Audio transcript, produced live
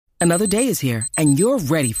Another day is here, and you're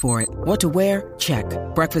ready for it. What to wear? Check.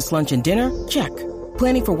 Breakfast, lunch, and dinner? Check.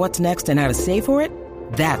 Planning for what's next and how to save for it?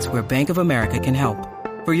 That's where Bank of America can help.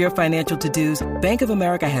 For your financial to-dos, Bank of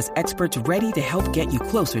America has experts ready to help get you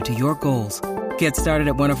closer to your goals. Get started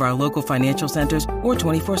at one of our local financial centers or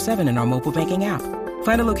 24/7 in our mobile banking app.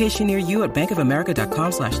 Find a location near you at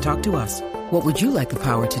bankofamerica.com/talktous. What would you like the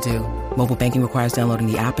power to do? Mobile banking requires downloading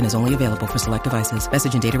the app and is only available for select devices.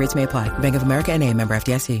 Message and data rates may apply. Bank of America N.A., member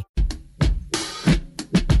FDIC.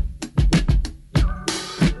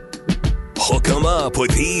 Hook 'em up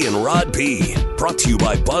with E and Rod P. Brought to you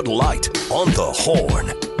by Bud Light on the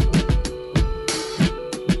Horn.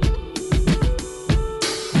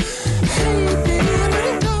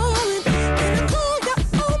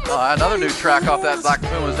 Another new track off that Black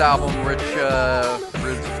Pumas album, which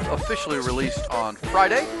officially released on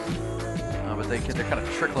Friday. But they're kind of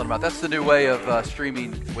trickling them out. That's the new way of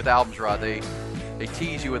streaming with albums, Rod. They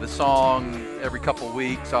tease you with a song every couple of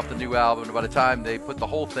weeks off the new album, and by the time they put the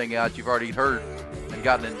whole thing out, you've already heard and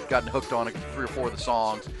gotten hooked on 3 or 4 of the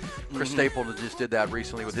songs. Chris Stapleton just did that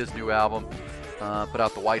recently with his new album. Put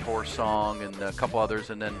out the White Horse song and a couple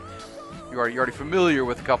others, and then you're already familiar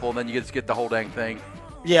with a couple, and then you just get the whole dang thing.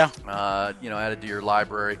 Yeah. Added to your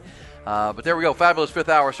library. But there we go. Fabulous Fifth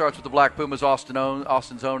Hour starts with the Black Pumas. Austin's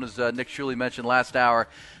own, as Nick Shuley mentioned last hour.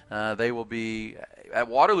 They will be at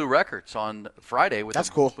Waterloo Records on Friday with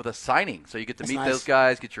a signing. So you get to meet those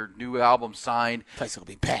guys, get your new album signed. Place will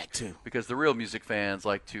be packed, too. Because the real music fans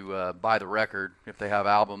like to buy the record if they have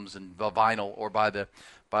albums and vinyl, or buy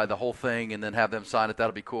the whole thing and then have them sign it.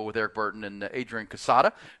 That'll be cool with Eric Burton and Adrian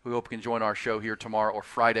Casada, who we hope can join our show here tomorrow or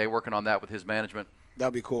Friday, working on that with his management.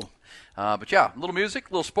 That'd be cool. But yeah, a little music,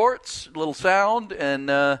 a little sports, a little sound, and,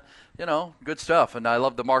 good stuff. And I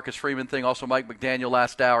love the Marcus Freeman thing. Also, Mike McDaniel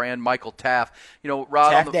last hour and Michael Taft.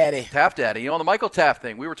 Rod. Taft Daddy. On the Michael Taft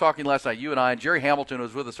thing, we were talking last night, you and I, and Jerry Hamilton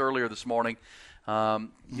was with us earlier this morning, on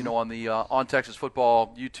the On Texas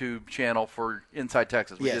Football YouTube channel for Inside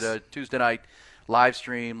Texas. We did a Tuesday night live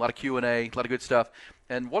stream, a lot of Q&A, a lot of good stuff.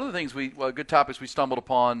 And one of the things good topics we stumbled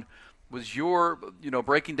upon was your,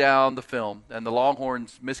 breaking down the film and the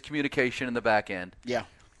Longhorns' miscommunication in the back end. Yeah.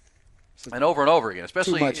 And over again,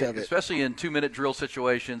 especially in 2-minute drill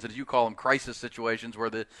situations, as you call them, crisis situations, where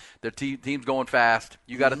the team's going fast.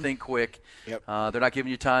 You got to think quick. Yep. They're not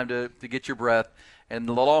giving you time to get your breath. And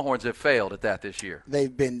the Longhorns have failed at that this year.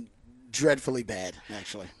 They've been dreadfully bad,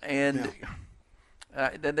 actually. And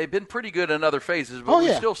they've been pretty good in other phases, but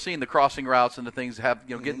we've still seen the crossing routes and the things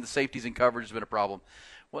getting the safeties and coverage has been a problem.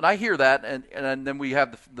 When I hear that, and then we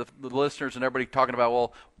have the listeners and everybody talking about,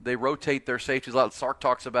 well, they rotate their safeties a lot. Sark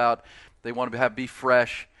talks about they want to be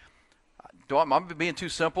fresh. Am I being too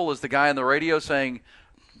simple as the guy on the radio saying,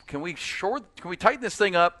 can we tighten this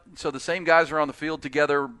thing up so the same guys are on the field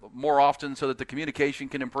together more often so that the communication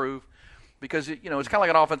can improve? Because, it's kind of like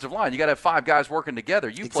an offensive line. You got to have 5 guys working together.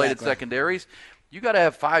 You played at secondaries. You got to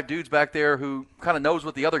have 5 dudes back there who kind of knows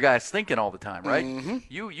what the other guy's thinking all the time, right? Mm-hmm.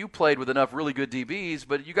 You played with enough really good DBs,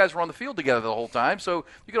 but you guys were on the field together the whole time, so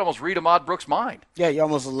you could almost read Ahmad Brooks' mind. Yeah, you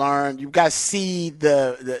almost learn. You guys see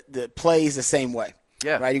the plays the same way.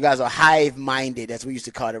 Yeah. Right. You guys are hive-minded, as we used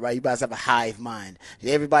to call it, right? You guys have a hive mind.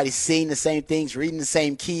 Everybody's seeing the same things, reading the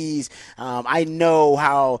same keys. I know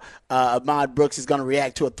how Ahmad Brooks is going to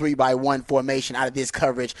react to a 3-by-1 formation out of this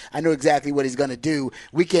coverage. I know exactly what he's going to do.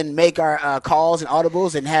 We can make our calls and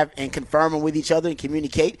audibles and confirm them with each other and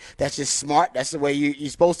communicate. That's just smart. That's the way you're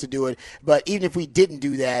supposed to do it. But even if we didn't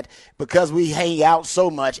do that, because we hang out so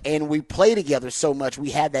much and we play together so much, we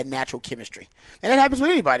have that natural chemistry. And that happens with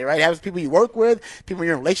anybody, right? It happens with people you work with, people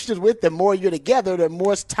you're in relationships with. The more you're together, the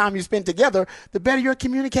more time you spend together, the better your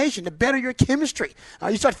communication, the better your chemistry.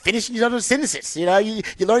 You start finishing each other's sentences. You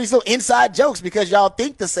learn these little inside jokes because y'all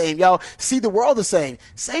think the same. Y'all see the world the same.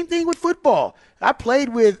 Same thing with football. I played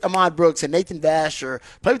with Ahmad Brooks and Nathan Vasher,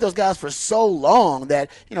 played with those guys for so long that,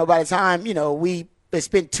 by the time, we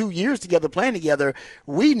spent 2 years together playing together,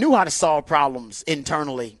 we knew how to solve problems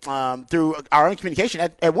internally through our own communication.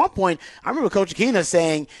 At one point, I remember Coach Akina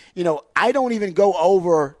saying, I don't even go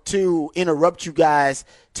over to interrupt you guys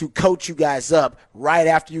to coach you guys up right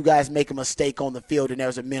after you guys make a mistake on the field and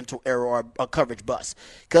there's a mental error or a coverage bust.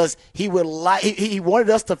 Because he wanted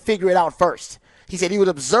us to figure it out first. He said he would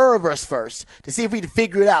observe us first to see if we could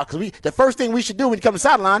figure it out. Because the first thing we should do when you come to the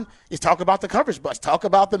sideline is talk about the coverage bust, talk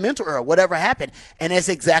about the mental error, whatever happened. And that's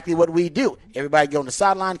exactly what we do. Everybody go on the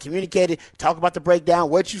sideline, communicate it, talk about the breakdown.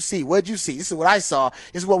 What'd you see? What'd you see? This is what I saw.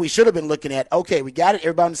 This is what we should have been looking at. Okay, we got it.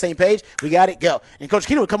 Everybody on the same page. We got it. Go. And Coach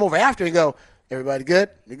Keenan would come over after and go, everybody good?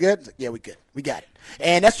 We good? Yeah, we good. We got it.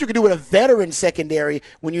 And that's what you can do with a veteran secondary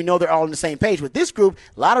when you know they're all on the same page. With this group,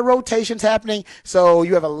 a lot of rotations happening, so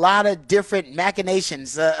you have a lot of different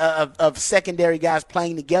machinations of secondary guys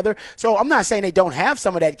playing together. So I'm not saying they don't have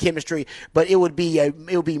some of that chemistry, but it would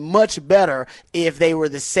be much better if they were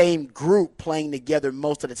the same group playing together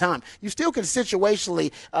most of the time. You still can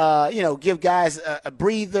situationally, give guys a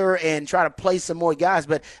breather and try to play some more guys,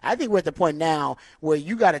 but I think we're at the point now where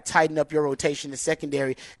you got to tighten up your rotation in the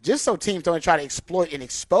secondary just so teams don't try to exploit and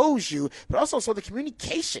expose you, but also so the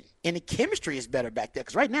communication and the chemistry is better back there,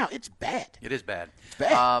 because right now it's bad. It is bad. It's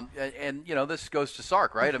bad. And this goes to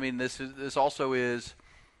Sark, right? I mean, this also is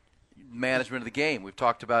management of the game. We've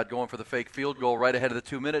talked about going for the fake field goal right ahead of the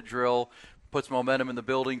 2-minute drill, puts momentum in the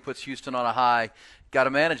building, puts Houston on a high. Got to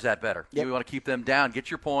manage that better. Yep. We want to keep them down,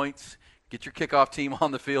 get your points, get your kickoff team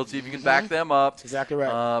on the field, see if you can back them up. That's exactly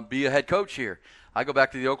right. Be a head coach here. I go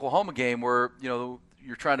back to the Oklahoma game where,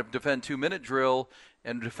 you're trying to defend 2-minute drill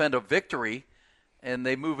and defend a victory, and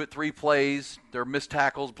they move it 3 plays. There are missed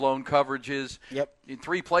tackles, blown coverages. Yep. In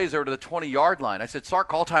 3 plays, they're to the 20-yard line. I said, Sark,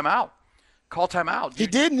 call timeout. Call timeout. He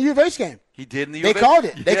did in the U of H game. He did in the U of H. They called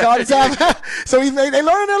it. They called it timeout. So they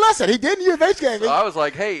learned their lesson. He did in the U of H game. So I was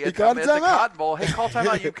like, hey, it's the Cotton Bowl. Hey, call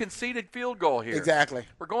timeout. You conceded field goal here. Exactly.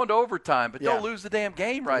 We're going to overtime, but don't lose the damn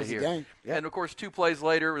game right here. Game. Yep. And, of course, 2 plays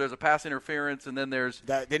later, there's a pass interference, and then there's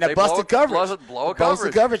they busted coverage. Blow a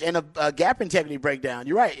busted coverage and a gap integrity breakdown.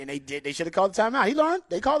 You're right. And they should have called the timeout. He learned.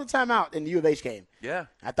 They called the timeout in the U of H game. Yeah.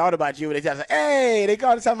 I thought about you. And they said, hey, they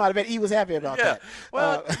called the timeout. I bet he was happy about that.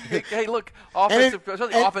 Well, hey, look,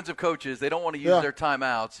 offensive coaches, they don't want to use their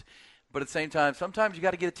timeouts. But at the same time, sometimes you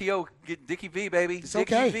got to get a TO, get Dickie V, baby. It's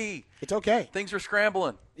okay. V. It's okay. Things are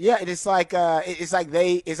scrambling. Yeah, and it's like calling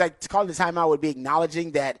the timeout would be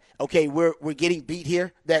acknowledging that, okay, we're getting beat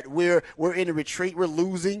here, that we're in a retreat, we're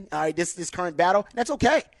losing. All right, this current battle. That's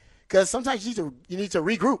okay, because sometimes you need to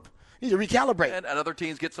regroup. You need to recalibrate. And other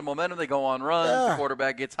teams get some momentum. They go on runs. The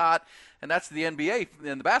quarterback gets hot. And that's the NBA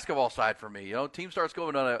and the basketball side for me. Team starts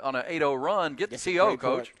going on an 8-0 run. Get the TO,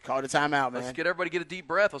 coach. Call the timeout, man. Let's get everybody get a deep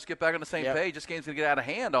breath. Let's get back on the same page. This game's going to get out of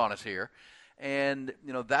hand on us here. And,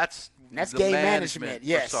 that's the game management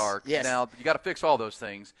yes. for Sark. Yes. Now, you got to fix all those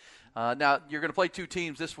things. Now, you're going to play 2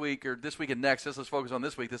 teams this week and next. Let's focus on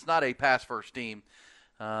this week. It's not a pass-first team.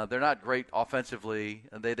 They're not great offensively.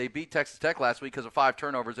 They beat Texas Tech last week because of 5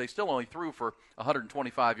 turnovers. They still only threw for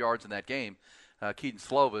 125 yards in that game. Keaton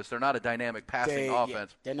Slovis, they're not a dynamic passing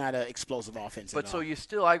offense. They're not an explosive offense. But so you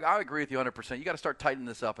still, I agree with you 100%. You got to start tightening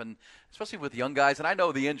this up, and especially with young guys. And I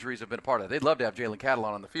know the injuries have been a part of it. They'd love to have Jalen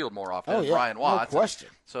Catalon on the field more often than Brian Watts. No question.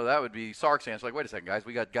 So that would be Sark's answer. Like, wait a second, guys,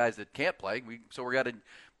 we got guys that can't play. So we got to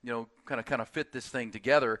kind of fit this thing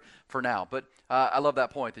together for now. But I love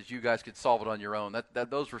that point that you guys could solve it on your own.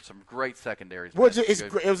 Those were some great secondaries. Well,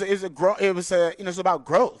 it's about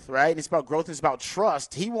growth, right? It's about growth. It's about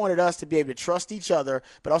trust. He wanted us to be able to trust each other,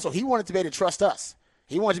 but also he wanted to be able to trust us.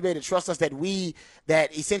 He wanted to be able to trust us that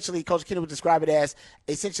essentially Coach Kendall would describe it as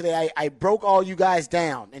essentially I broke all you guys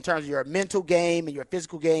down in terms of your mental game and your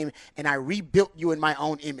physical game, and I rebuilt you in my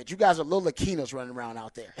own image. You guys are little Aquinas running around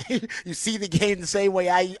out there. You see the game the same way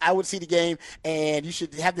I would see the game, and you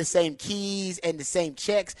should have the same keys and the same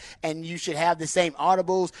checks, and you should have the same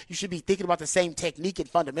audibles. You should be thinking about the same technique and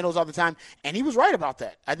fundamentals all the time, and he was right about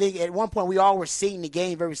that. I think at one point we all were seeing the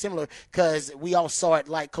game very similar because we all saw it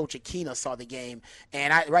like Coach Aquina saw the game.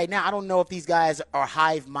 And right now, I don't know if these guys are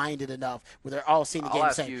hive-minded enough where they're all seeing the game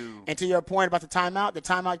the same. And to your point about the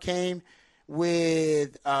timeout came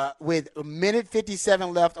with a minute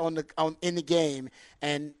 57 left in the game,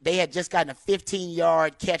 and they had just gotten a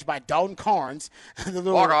 15-yard catch by Dalton Carnes.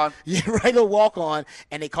 Walk-on. Yeah, right, little walk-on,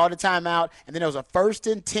 and they called a timeout, and then there was a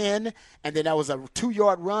 1st and 10, and then that was a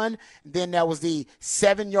 2-yard run, then that was the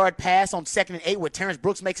 7-yard pass on 2nd and 8 where Terrence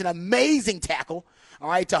Brooks makes an amazing tackle, all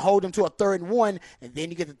right, to hold them to a 3rd and 1, and then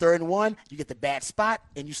you get the 3rd and 1, you get the bad spot,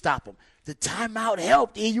 and you stop them. The timeout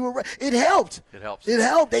helped. It helped. It helps. It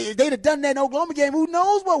helped. They'd have done that in Oklahoma game. Who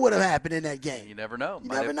knows what would have happened in that game? You never know.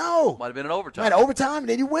 Might have been an overtime. Might have overtime, and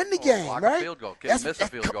then you win the game, right? A field goal. Miss a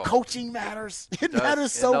field goal. Coaching matters. It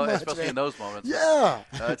matters so much, especially in those moments. Yeah.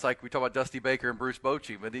 It's like we talk about Dusty Baker and Bruce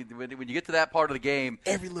Bochy. When you get to that part of the game,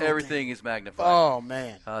 everything is magnified. Oh,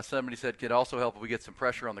 man. Somebody said it could also help if we get some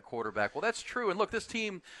pressure on the quarterback. Well, that's true. And look, this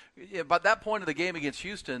team, by that point of the game against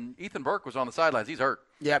Houston, Ethan Burke was on the sidelines. He's hurt.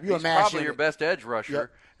 Yeah, he's probably your best edge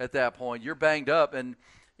rusher at that point. You're banged up, and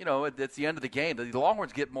it's the end of the game. The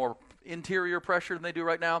Longhorns get more interior pressure than they do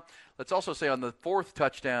right now. Let's also say on the 4th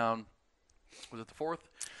touchdown, was it the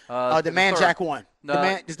 4th? The man Jack won.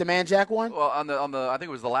 Is the man Jack won? Well, on the I think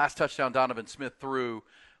it was the last touchdown Donovan Smith threw.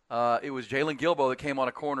 It was Jalen Gilbo that came on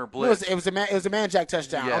a corner blitz. It was a man jack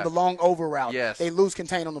touchdown on the long over route. Yes. They lose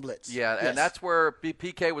contain on the blitz. Yeah, yes. And that's where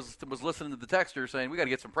PK was listening to the texter saying, we got to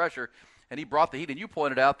get some pressure. And he brought the heat. And you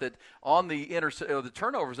pointed out that on the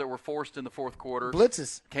turnovers that were forced in the fourth quarter,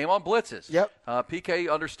 blitzes came on blitzes. Yep. PK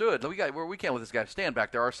understood. We can't let this guy stand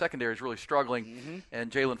back there. Our secondary is really struggling.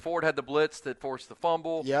 And Jalen Ford had the blitz that forced the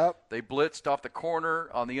fumble. Yep. They blitzed off the corner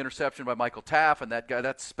on the interception by Michael Taff, and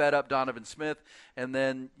that sped up Donovan Smith. And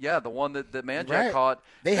then the one that Manjack caught,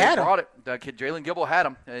 they had brought him. It. Jalen Gilbo had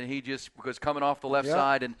him, and he just was coming off the left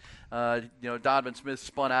side, and Donovan Smith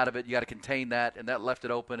spun out of it. You got to contain that, and that left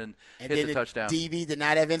it open and hit the touchdown. DB did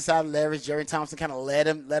not have inside leverage. Jerry Thompson kind of let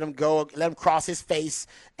him go, let him cross his face.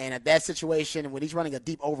 And at that situation, when he's running a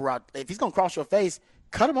deep over route, if he's going to cross your face,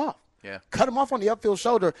 cut him off. Yeah. Cut him off on the upfield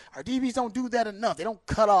shoulder. Our DBs don't do that enough. They don't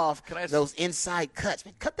cut off those inside cuts.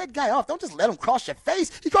 Man, cut that guy off. Don't just let him cross your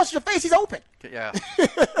face. He crosses your face, he's open. Yeah.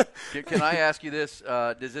 Can I ask you this?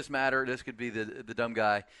 Does this matter? This could be the dumb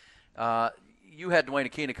guy. You had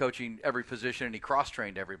Dwayne Aquina coaching every position, and he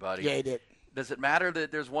cross-trained everybody. Yeah, he did. Does it matter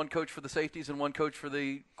that there's one coach for the safeties and one coach for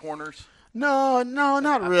the corners? No,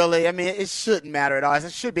 not really. I mean, it shouldn't matter at all.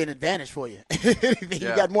 It should be an advantage for you. You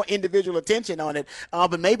got more individual attention on it.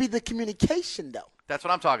 But maybe the communication, though. That's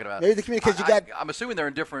what I'm talking about. Maybe the communication. I'm assuming they're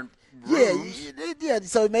in different rooms. Yeah.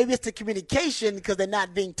 So maybe it's the communication because they're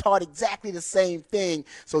not being taught exactly the same thing.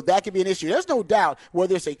 So that could be an issue. There's no doubt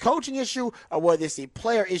whether it's a coaching issue or whether it's a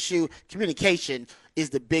player issue, communication is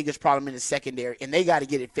the biggest problem in the secondary, and they got to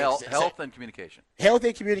get it fixed. Health and communication. Health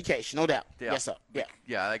and communication, no doubt. Yeah. Yes, sir.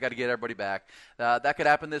 Yeah, they got to get everybody back. That could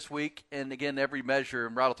happen this week, and again, every measure,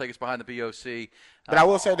 and Rod will take us behind the BOC. But I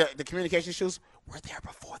will say that the communication issues were there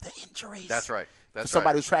before the injuries. That's right. For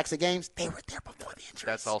somebody who tracks the games, they were there before the injuries.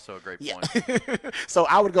 That's also a great point. So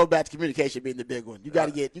I would go back to communication being the big one. You got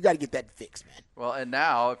to get that fixed, man. Well, and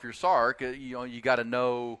now if you're Sark, you got to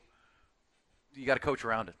know. You got to coach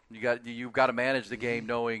around it. You've got to manage the game,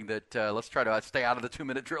 knowing that let's try to stay out of the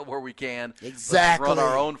 2-minute drill where we can. Exactly. Let's run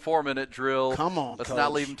our own 4-minute drill. Come on, Let's Coach.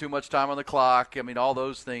 not leave them too much time on the clock. I mean, all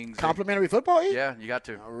those things. Complimentary football, E? Yeah, you got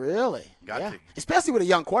to. Oh, really? Got to. Especially with a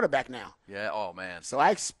young quarterback now. Yeah. Oh man. So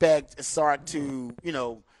I expect Sark to,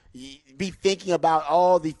 be thinking about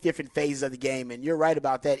all the different phases of the game, and you're right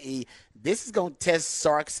about that, E. This is going to test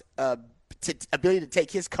Sark's ability to take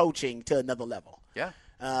his coaching to another level. Yeah.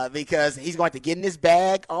 Because he's going to have to get in his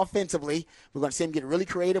bag offensively. We're going to see him get really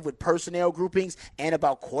creative with personnel groupings and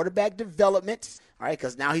about quarterback development. All right,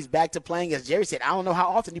 because now he's back to playing, as Jerry said. I don't know how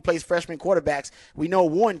often he plays freshman quarterbacks. We know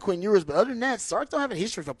one, Quinn Ewers, but other than that, Sark don't have a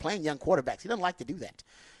history for playing young quarterbacks. He doesn't like to do that.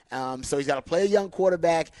 So he's got to play a young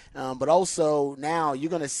quarterback, but also now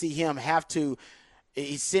you're going to see him have to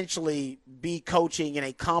essentially be coaching in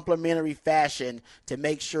a complementary fashion to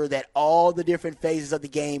make sure that all the different phases of the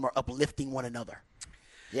game are uplifting one another.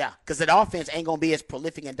 Yeah, because that offense ain't going to be as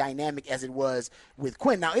prolific and dynamic as it was with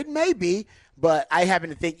Quinn. Now, it may be, but I happen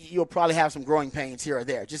to think you'll probably have some growing pains here or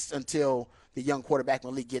there just until the young quarterback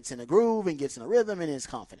Malik gets in a groove and gets in a rhythm and is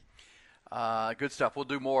confident. Good stuff. We'll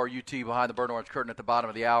do more UT behind the burnt orange curtain at the bottom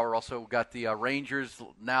of the hour. Also got the Rangers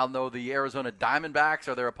now know the Arizona Diamondbacks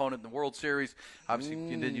are their opponent in the World Series. Obviously,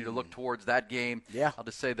 continue to look towards that game. Yeah. I'll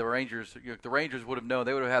just say the Rangers would have known.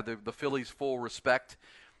 They would have had the Phillies' full respect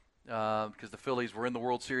because the Phillies were in the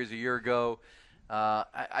World Series a year ago.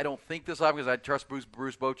 I don't think this happens because I trust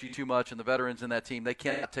Bruce Bochy too much and the veterans in that team. They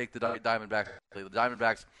cannot take the Diamondbacks. The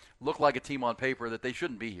Diamondbacks look like a team on paper that they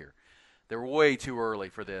shouldn't be here. They're way too early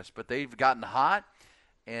for this, but they've gotten hot,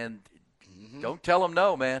 and don't tell them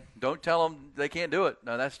no, man. Don't tell them they can't do it.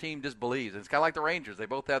 No, that team just believes. It's kind of like the Rangers. They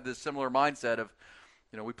both have this similar mindset of,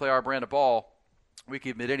 we play our brand of ball. We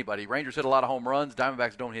can admit anybody. Rangers hit a lot of home runs.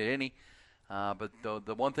 Diamondbacks don't hit any. But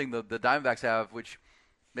the one thing the Diamondbacks have, which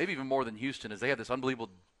maybe even more than Houston, is they have this unbelievable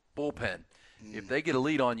bullpen. If they get a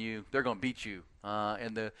lead on you, they're going to beat you.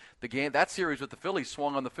 And the game, that series with the Phillies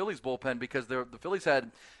swung on the Phillies bullpen because the Phillies had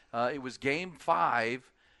it was Game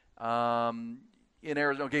 5 in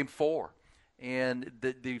Arizona, Game 4. And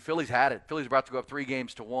the Phillies had it. Phillies were about to go up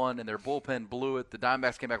 3-1, and their bullpen blew it. The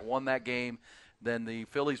Diamondbacks came back, won that game. Then the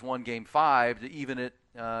Phillies won Game 5 to even it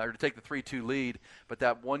or to take the 3-2 lead. But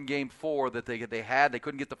that one Game 4 that they had, they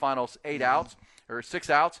couldn't get the final 8 outs or 6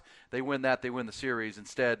 outs. They win that. They win the series.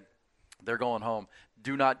 Instead, they're going home.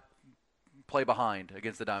 Do not play behind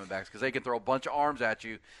against the Diamondbacks because they can throw a bunch of arms at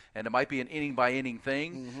you, and it might be an inning-by-inning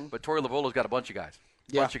thing. But Torey Lovullo's got a bunch of guys.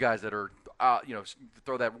 Bunch of guys that are,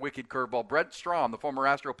 throw that wicked curveball. Brett Strom, the former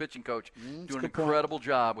Astro pitching coach, doing an incredible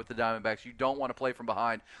job with the Diamondbacks. You don't want to play from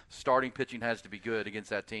behind. Starting pitching has to be good against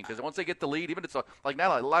that team because once they get the lead, even it's like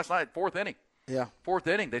last night, 4th inning. Yeah. Fourth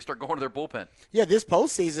inning, they start going to their bullpen. Yeah, this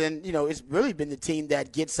postseason, it's really been the team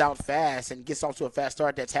that gets out fast and gets off to a fast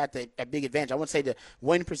start that's had a big advantage. I want to say the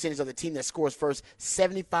win percentage of the team that scores first,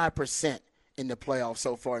 75% in the playoffs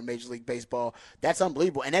so far in Major League Baseball. That's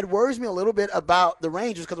unbelievable. And that worries me a little bit about the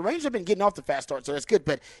Rangers because the Rangers have been getting off the fast start, so that's good.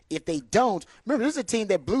 But if they don't, remember, this is a team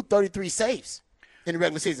that blew 33 saves in the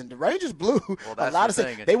regular season. The Rangers blew a lot of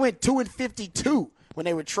saves. They went 2-52 when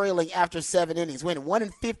they were trailing after 7 innings, went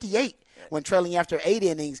 1-58 when trailing after 8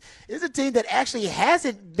 innings. It's a team that actually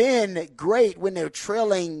hasn't been great when they're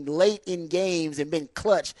trailing late in games and been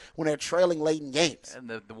clutch when they're trailing late in games. And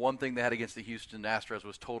the one thing they had against the Houston Astros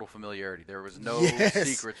was total familiarity. There was no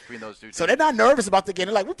secrets between those two teams. So they're not nervous about the game.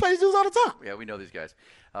 They're like, we play these dudes all the time. Yeah, we know these guys.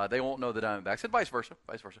 They won't know the Diamondbacks, and vice versa.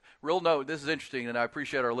 Real note, this is interesting, and I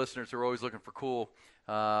appreciate our listeners who are always looking for cool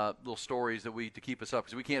little stories to keep us up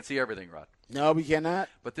because we can't see everything, Rod. No, we cannot.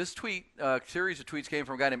 But this series of tweets came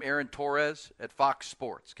from a guy named Aaron Torres at Fox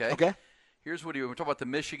Sports. Okay. Here's what we're talking about: the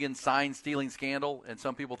Michigan sign stealing scandal, and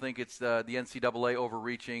some people think it's the NCAA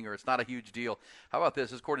overreaching or it's not a huge deal. How about this?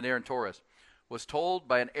 This is according to Aaron Torres, was told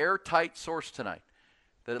by an airtight source tonight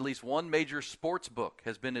that at least one major sports book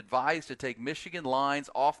has been advised to take Michigan lines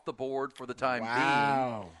off the board for the time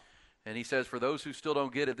being. And he says, for those who still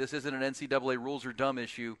don't get it, this isn't an NCAA rules are dumb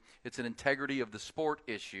issue. It's an integrity of the sport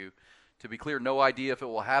issue. To be clear, no idea if it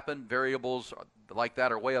will happen. Variables like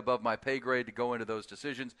that are way above my pay grade to go into those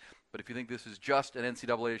decisions. But if you think this is just an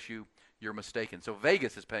NCAA issue, you're mistaken. So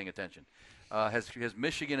Vegas is paying attention. Has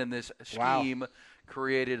Michigan in this scheme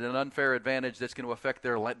created an unfair advantage that's going to affect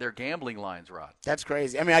their gambling lines, Rod? That's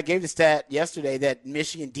crazy. I mean, I gave the stat yesterday that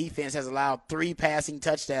Michigan defense has allowed 3 passing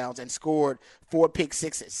touchdowns and scored 4 pick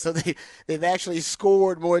sixes. So they've actually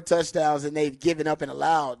scored more touchdowns than they've given up and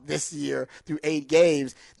allowed this year through 8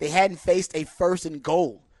 games. They hadn't faced a first and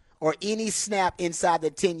goal or any snap inside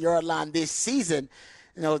the 10-yard line this season.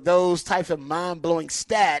 Those types of mind-blowing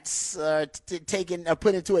stats are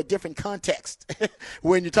put into a different context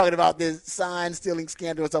when you're talking about this sign-stealing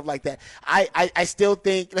scandal and stuff like that. I still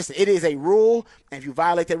think, listen, it is a rule, and if you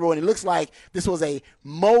violate that rule, and it looks like this was a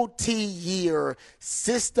multi-year,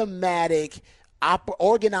 systematic,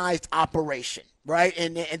 organized operation, right?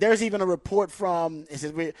 And there's even a report from, it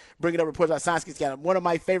says we're bringing up reports about sign stealing scandal. One of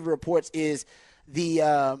my favorite reports is the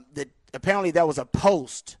apparently there was a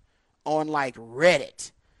post on like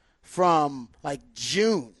Reddit from like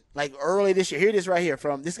June, like early this year. Here it is right here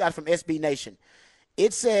from this guy from SB Nation.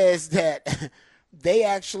 It says that they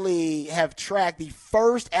actually have tracked the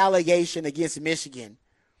first allegation against Michigan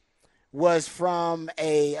was from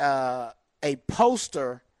a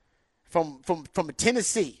poster from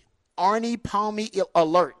Tennessee, Arnie Palmy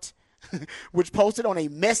Alert, which posted on a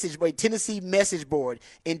Tennessee message board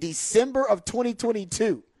in December of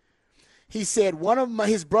 2022. He said one of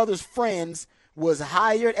his brother's friends was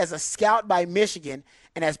hired as a scout by Michigan,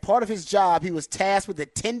 and as part of his job, he was tasked with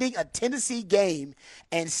attending a Tennessee game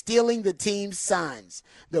and stealing the team's signs.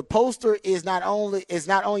 The poster is not only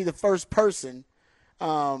the first person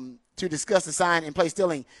to discuss the sign and play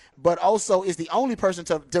stealing, but also is the only person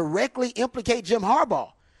to directly implicate Jim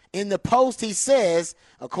Harbaugh. In the post, he says,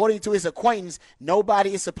 according to his acquaintance,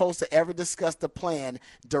 nobody is supposed to ever discuss the plan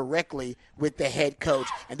directly with the head coach.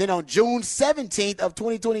 And then on June 17th of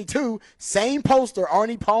 2022, same poster,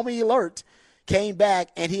 Arnie Palmy Alert, came back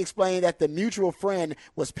and he explained that the mutual friend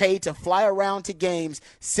was paid to fly around to games,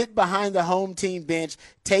 sit behind the home team bench,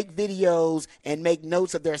 take videos, and make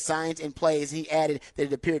notes of their signs and plays. He added that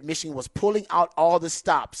it appeared Michigan was pulling out all the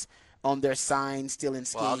stops on their sign stealing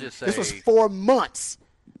scheme. Well, I'll just say, this was 4 months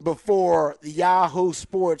before the Yahoo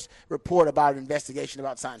Sports report about an investigation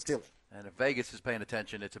about sign stealing. And if Vegas is paying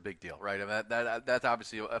attention, it's a big deal, right? I mean, that's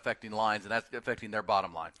obviously affecting lines, and that's affecting their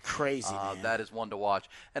bottom line. Crazy, man. That is one to watch.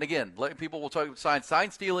 And again, people will talk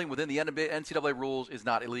sign stealing within the NCAA rules is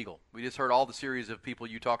not illegal. We just heard all the series of people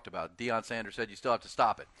you talked about. Deion Sanders said you still have to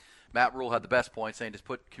stop it. Matt Rule had the best point, saying just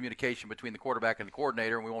put communication between the quarterback and the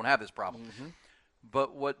coordinator, and we won't have this problem. Mm-hmm.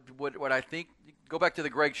 But what I think, go back to the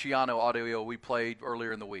Greg Schiano audio we played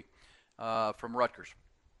earlier in the week from Rutgers.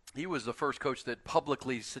 He was the first coach that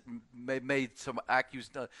publicly made some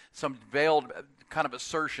veiled kind of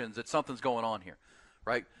assertions that something's going on here,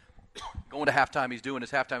 right? Going to halftime, he's doing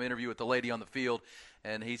his halftime interview with the lady on the field,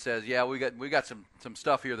 and he says, "Yeah, we got some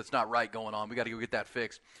stuff here that's not right going on. We got to go get that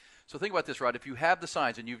fixed." So think about this, Rod. If you have the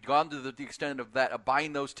signs and you've gone to the extent of that, of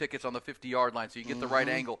buying those tickets on the 50-yard line so you get the right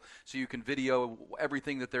angle so you can video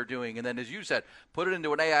everything that they're doing, and then, as you said, put it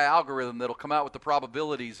into an AI algorithm that'll come out with the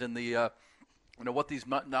probabilities and the what these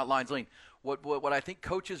lines lean. What I think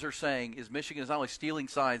coaches are saying is Michigan is not only stealing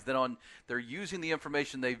signs, they're using the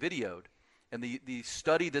information they videoed and the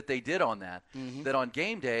study that they did on that, that on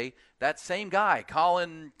game day, that same guy,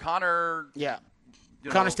 Connor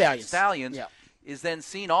Stalions is then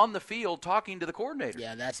seen on the field talking to the coordinator.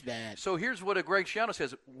 Yeah, that's bad. So here's what Greg Schiano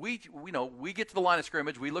says. We get to the line of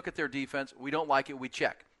scrimmage. We look at their defense. We don't like it. We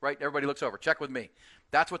check, right? Everybody looks over. Check with me.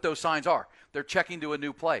 That's what those signs are. They're checking to a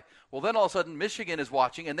new play. Well, then all of a sudden Michigan is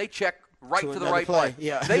watching, and they check right to the right play.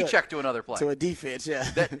 Yeah. They check to another play. To a defense,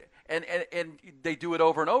 yeah. And they do it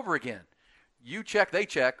over and over again. You check, they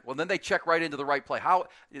check. Well, then they check right into the right play.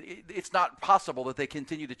 It's not possible that they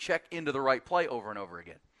continue to check into the right play over and over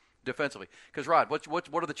again defensively. Because, Rod, what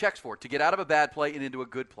are the checks for? To get out of a bad play and into a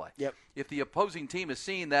good play. Yep. If the opposing team is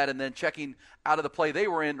seeing that and then checking out of the play they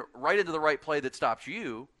were in right into the right play that stops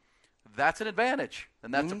you, that's an advantage,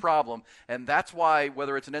 and that's a problem. And that's why,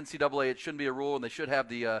 whether it's an NCAA, it shouldn't be a rule, and they should have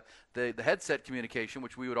the headset communication,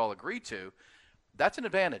 which we would all agree to. That's an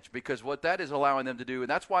advantage because what that is allowing them to do, and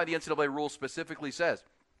that's why the NCAA rule specifically says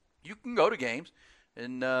you can go to games.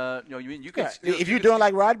 And you can. If you're doing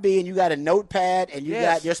like Rod B and you got a notepad and you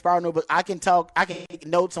got your spiral notebook, I can take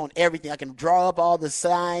notes on everything. I can draw up all the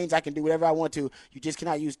signs. I can do whatever I want to. You just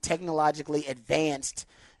cannot use technologically advanced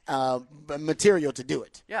material to do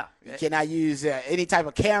it. Yeah. You cannot use any type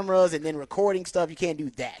of cameras and then recording stuff. You can't do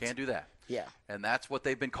that. Can't do that. Yeah. And that's what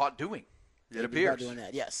they've been caught doing. It appears. They've been caught doing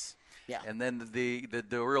that. Yes. Yeah. And then the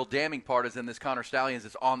real damning part is in this Connor Stalions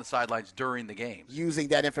is on the sidelines during the game. Using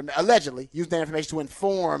that information, allegedly, using that information to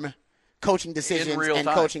inform coaching decisions and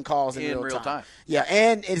coaching calls in real time. Yeah,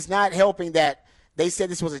 and it's not helping that they said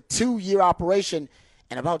this was a 2-year operation,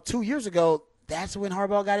 and about 2 years ago, that's when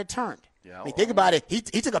Harbaugh got it turned. Yeah, I mean, think about it. He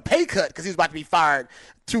took a pay cut because he was about to be fired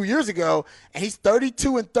 2 years ago, and he's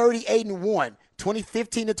 32-38-1.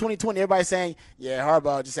 2015 to 2020, everybody's saying, yeah,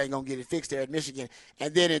 Harbaugh just ain't going to get it fixed there at Michigan.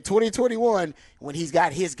 And then in 2021, when he's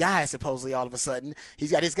got his guys, supposedly all of a sudden, he's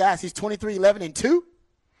got his guys, he's 23-11-2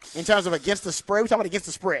 in terms of against the spread. We're talking about against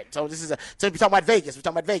the spread. So we're talking about Vegas. We're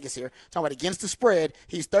talking about Vegas here. We're talking about against the spread.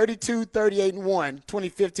 He's 32-38-1,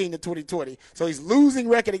 2015 to 2020. So he's losing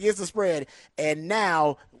record against the spread. And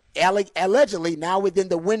now, allegedly, now within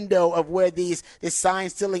the window of where this sign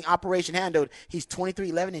stealing operation handled, he's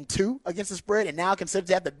 23-11-2 against the spread, and now considered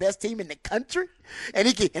to have the best team in the country, and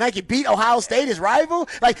he can beat Ohio State, his rival.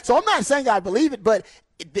 So I'm not saying I believe it, but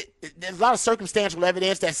there's a lot of circumstantial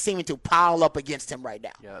evidence that's seeming to pile up against him right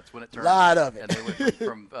now. Yeah, that's when it turns. A lot of it. And they went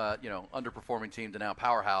from underperforming team to now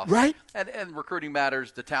powerhouse. Right. And recruiting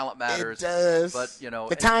matters, the talent matters. It does. But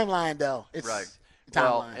the timeline though. It's right.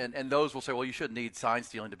 Well, and those will say, well, you shouldn't need sign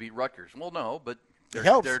stealing to beat Rutgers. Well, no, but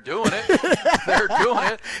they're doing it. They're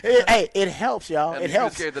doing it. Hey, it helps, y'all. And it you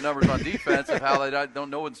helps. just gave the numbers on defense of how they don't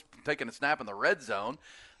no one's taking a snap in the red zone.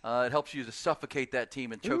 It helps you to suffocate that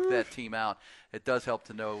team and choke that team out. It does help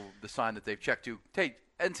to know the sign that they've checked to. Hey,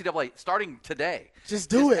 NCAA, starting today.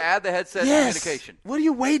 Just do it. Add the headset communication. What are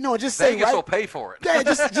you waiting on? Just Vegas say right. will pay for it. Yeah,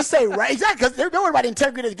 just say right. Exactly, because they're worried about the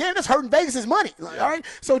integrity of the game. That's hurting Vegas' money. All right?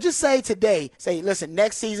 So just say today, listen,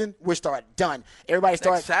 next season, we're starting. Done. Everybody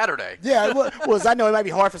start. Next Saturday. Yeah, well, I know it might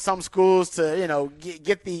be hard for some schools to,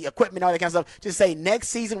 get the equipment, all that kind of stuff. Just say next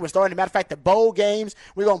season, we're starting. As a matter of fact, the bowl games,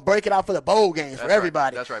 we're going to break it out for the bowl games for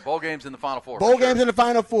everybody. That's right. Bowl games in the Final Four. Bowl games in the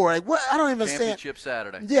Final Four. Like, what? I don't even understand. Championship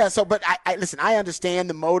Saturday. Yeah, but listen, I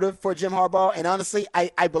understand the motive for Jim Harbaugh, and honestly,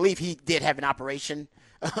 I believe he did have an operation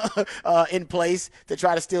in place to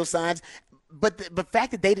try to steal signs. But the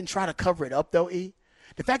fact that they didn't try to cover it up, though, the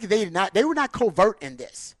fact that they were not covert in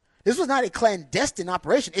this. This was not a clandestine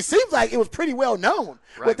operation. It seems like it was pretty well known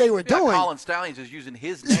what they were doing. Colin Stalions is using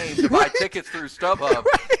his name to buy tickets through StubHub.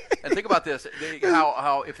 Right. And think about this,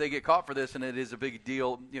 how if they get caught for this, and it is a big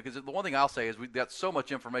deal, because the one thing I'll say is we got so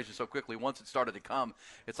much information so quickly. Once it started to come,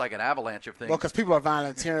 it's like an avalanche of things. Well, because people are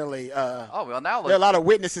voluntarily. Now there are a lot of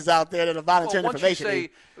witnesses out there that are volunteering information.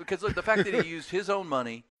 Because look, the fact that he used his own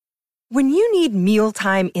money. When you need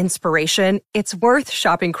mealtime inspiration, it's worth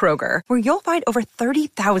shopping Kroger, where you'll find over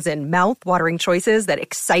 30,000 mouth-watering choices that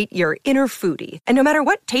excite your inner foodie. And no matter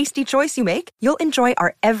what tasty choice you make, you'll enjoy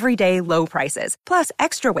our everyday low prices, plus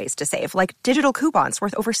extra ways to save, like digital coupons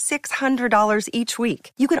worth over $600 each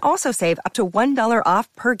week. You can also save up to $1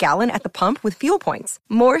 off per gallon at the pump with fuel points.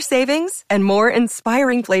 More savings and more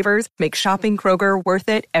inspiring flavors make shopping Kroger worth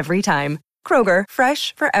it every time. Kroger,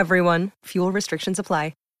 fresh for everyone. Fuel restrictions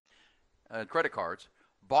apply. Credit cards,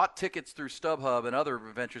 bought tickets through StubHub and other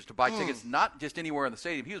ventures to buy tickets, not just anywhere in the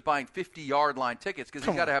stadium. He was buying 50-yard line tickets because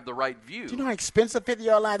he's got to have the right view. Do you know how expensive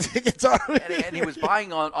 50-yard line tickets are? and he was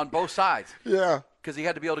buying on both sides. Yeah. because he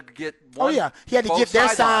had to be able to get he had to get their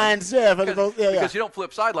signs. Because you don't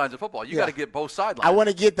flip sidelines in football. You got to get both sidelines. I want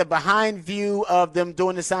to get the behind view of them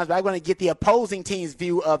doing the signs, but I want to get the opposing team's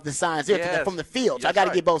view of the signs from the field. So I got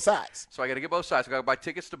to get both sides. So I got to get both sides. I got to buy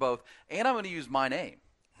tickets to both, and I'm going to use my name.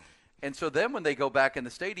 And so then when they go back in the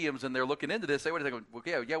stadiums and they're looking into this, they would think,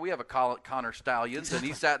 well, we have a Connor Stallions, and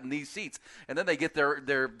he sat in these seats. And then they get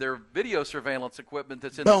their video surveillance equipment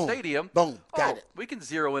that's in the stadium. Boom, got it. We can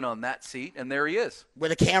zero in on that seat, and there he is.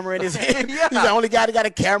 With a camera in his hand. He's the only guy that got a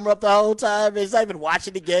camera up the whole time. He's not even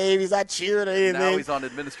watching the game. He's not cheering or anything. Now he's on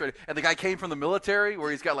administrative. And the guy came from the military where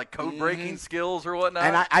he's got, like, code-breaking skills or whatnot.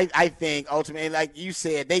 And I think, ultimately, like you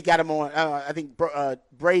said, they got him on, I think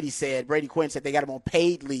Brady Quinn said they got him on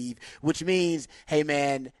paid leave, which means, hey,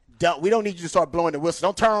 man, we don't need you to start blowing the whistle.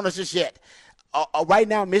 Don't turn on us just yet. Right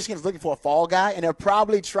now, Michigan's looking for a fall guy, and they're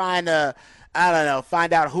probably trying to,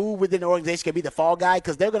 find out who within the organization can be the fall guy,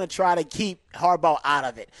 because they're going to try to keep Harbaugh out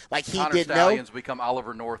of it. Like he Connor didn't know. Stallions become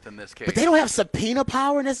Oliver North in this case. But they don't have subpoena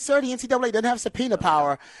power necessarily. The NCAA doesn't have subpoena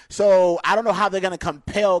power. So I don't know how they're going to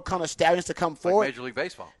compel Connor Stallions to come forward. Like Major League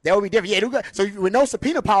Baseball. That would be different. Yeah, so with no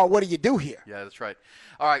subpoena power, what do you do here? Yeah, that's right.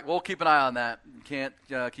 All right, we'll keep an eye on that. Can't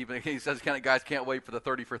keep it. He says guys can't wait for the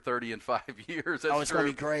 30 for 30 in 5 years. That's it's going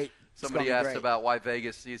to be great. Somebody asked about why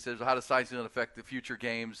Vegas. He says, how does science affect the future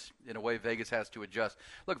games in a way Vegas has to adjust?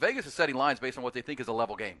 Look, Vegas is setting lines based on what they think is a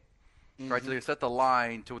level game. Mm-hmm. Right? So they set the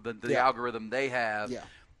line to the algorithm they have. Yeah.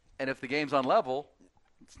 And if the game's on level,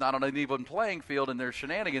 it's not on an even playing field, and there's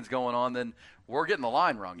shenanigans going on, then we're getting the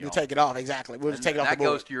line wrong, y'all. We'll take it off, exactly. We'll just take it off the board.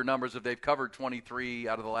 That goes to your numbers if they've covered 23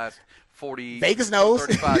 out of the last 40, Vegas knows.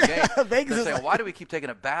 35 games. Vegas is saying, why do we keep taking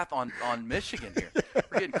a bath on Michigan here?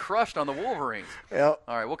 We're getting crushed on the Wolverines. Yep.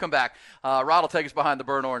 All right, we'll come back. Rod will take us behind the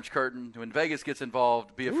burnt orange curtain. When Vegas gets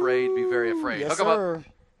involved, be afraid, be very afraid. Yes, Hook 'em up.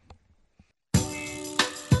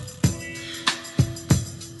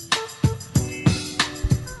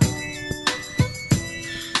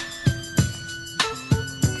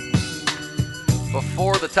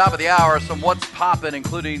 Before the top of the hour, some what's poppin',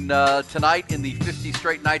 including tonight in the 50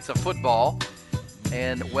 straight nights of football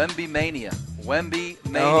and Wemby Mania.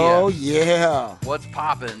 Oh, yeah. What's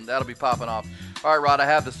poppin'? That'll be popping off. All right, Rod, I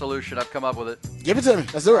have the solution. I've come up with it. Give it to me.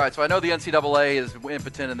 Let's do it. All right, so I know the NCAA is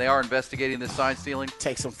impotent, and they are investigating this sign stealing.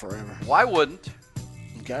 Takes them forever. Why wouldn't,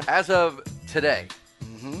 as of today,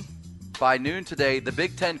 by noon today, the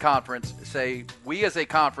Big Ten Conference say, we as a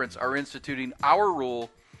conference are instituting our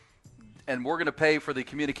rule, and we're going to pay for the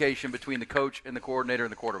communication between the coach and the coordinator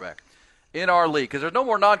and the quarterback in our league, because there's no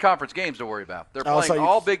more non-conference games to worry about. They're playing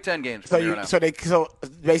all Big Ten games. So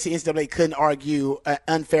basically, NCAA couldn't argue an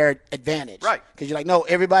unfair advantage, right? Because you're like, no,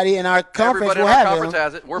 everybody in our conference will have it. Everybody in our conference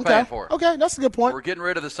has it. We're paying for it. Okay, that's a good point. We're getting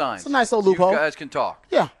rid of the signs. It's a nice little loophole. You guys can talk.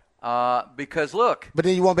 Yeah. Because look, but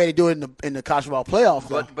then you won't be able to do it in the college football playoff.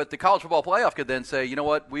 But the college football playoff could then say, you know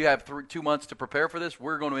what, we have 2 months to prepare for this.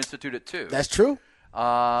 We're going to institute it too. That's true.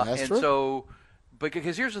 That's true. So,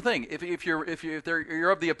 because here's the thing: if you're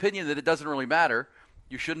of the opinion that it doesn't really matter,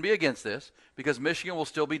 you shouldn't be against this, because Michigan will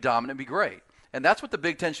still be dominant and be great. And that's what the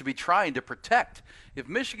Big Ten should be trying to protect. If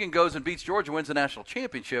Michigan goes and beats Georgia, wins the national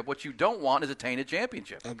championship, what you don't want is a tainted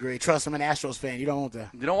championship. Agree. Trust, I'm an Astros fan. You don't want the.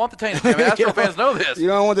 You don't want the tainted championship. Astros fans know this. You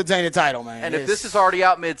don't want the tainted title, man. And if this is already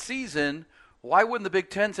out mid-season, why wouldn't the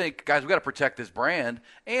Big Ten say, guys, we've got to protect this brand?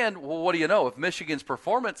 And, well, what do you know? If Michigan's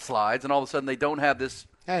performance slides and all of a sudden they don't have this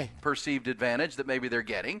perceived advantage that maybe they're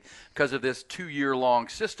getting because of this 2-year-long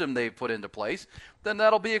system they've put into place, then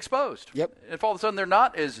that'll be exposed. Yep. If all of a sudden they're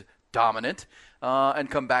not as dominant and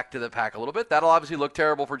come back to the pack a little bit, that'll obviously look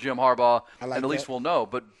terrible for Jim Harbaugh, and at least we'll know.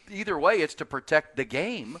 But either way, it's to protect the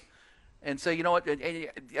game and say, you know what,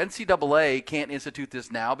 NCAA can't institute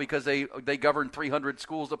this now because they govern 300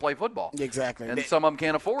 schools that play football. Exactly. And some of them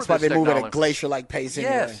can't afford this technology. That's why they move at at a glacier-like pace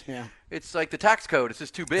anyway. Yes. Yeah. It's like the tax code. It's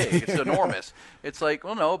just too big. It's enormous. It's like,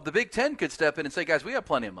 well, no, the Big Ten could step in and say, guys, we have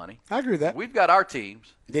plenty of money. I agree with that. We've got our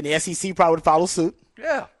teams. Then the SEC probably would follow suit.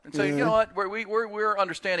 Yeah, and so you know what, we're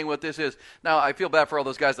understanding what this is. Now, I feel bad for all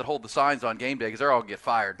those guys that hold the signs on game day because they're all going to get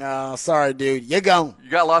fired. Oh, sorry, dude. You're gone. You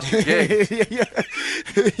got lost your gig.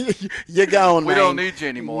 You're gone, We man. don't need you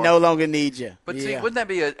anymore. No longer need you. But see, wouldn't that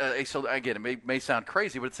be so again, it may sound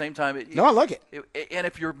crazy, but at the same time. No, I like it. And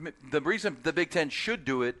if the reason the Big Ten should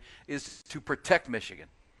do it is to protect Michigan.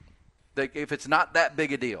 If it's not that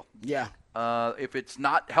big a deal. Yeah. If it's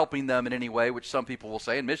not helping them in any way, which some people will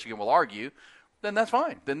say, and Michigan will argue, then that's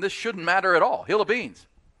fine. Then this shouldn't matter at all. Hill of beans.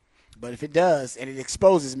 But if it does, and it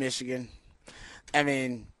exposes Michigan, I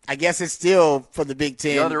mean, I guess it's still for the Big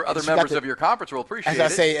Ten. The other members of your conference will appreciate it.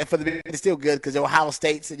 As I say, for the Big Ten, it's still good because the Ohio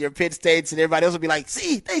States and your Pitt States and everybody else will be like,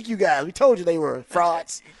 see, thank you guys. We told you they were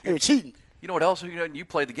frauds. They were cheating. You know what else? You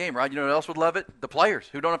played the game, right? You know what else would love it? The players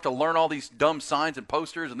who don't have to learn all these dumb signs and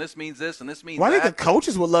posters, and this means this and this means that. I think the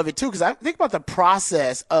coaches would love it too, because I think about the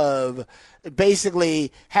process of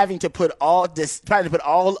basically having to put trying to put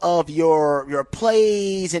all of your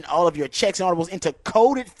plays and all of your checks and audibles into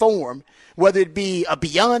coded form, whether it be a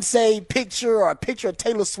Beyonce picture or a picture of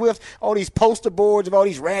Taylor Swift, all these poster boards of all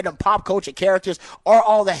these random pop culture characters, or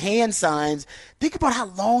all the hand signs. Think about how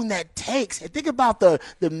long that takes. And think about the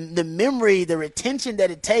memory, the retention that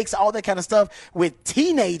it takes, all that kind of stuff with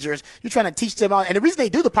teenagers. You're trying to teach them out. And the reason they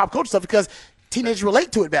do the pop culture stuff is because teenagers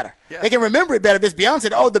relate to it better. Yeah. They can remember it better. If it's Beyonce,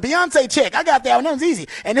 oh, the Beyonce check, I got that one. That was easy.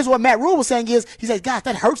 And this is what Matt Rule was saying is, he said, gosh,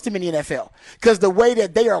 that hurts them in the NFL. Because the way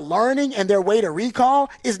that they are learning and their way to recall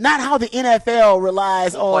is not how the NFL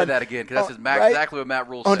relies on. Play that again, because that's exactly what Matt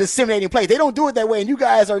Rule said. On disseminating plays. They don't do it that way. And you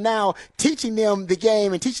guys are now teaching them the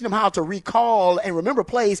game and teaching them how to recall and remember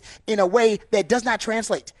plays in a way that does not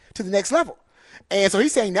translate to the next level. And so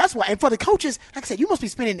he's saying that's why. And for the coaches, like I said, you must be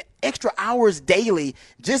spending extra hours daily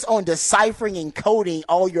just on deciphering and coding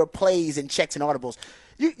all your plays and checks and audibles.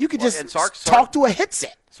 You could just talk to a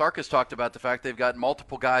headset. Sark has talked about the fact they've got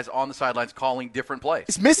multiple guys on the sidelines calling different plays.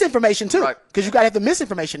 It's misinformation too, because you got to have the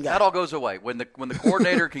misinformation guy. That all goes away when the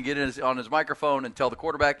coordinator can get on his microphone and tell the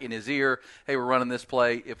quarterback in his ear, "Hey, we're running this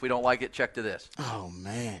play. If we don't like it, check to this." Oh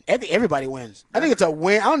man, everybody wins. I think it's a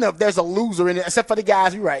win. I don't know if there's a loser in it, except for the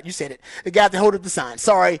guys. You're right. You said it. The guys that hold up the sign.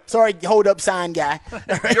 Sorry, hold up sign guy.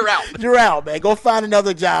 You're out. You're out, man. Go find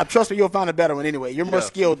another job. Trust me, you'll find a better one anyway. You're more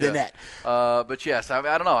skilled than that. But yes,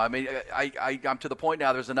 I don't know. I mean, I'm to the point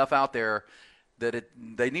now. There's enough out there that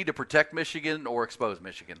they need to protect Michigan or expose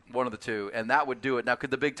Michigan, one of the two, and that would do it. Now, could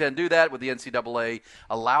the Big Ten do that? Would the NCAA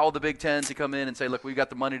allow the Big Ten to come in and say, look, we've got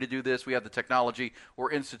the money to do this, we have the technology, we're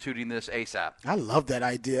instituting this ASAP? I love that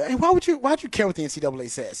idea. And why'd you care what the NCAA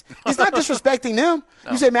says? It's not disrespecting them.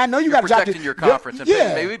 No. You say, man, I know you got a job. Protecting your conference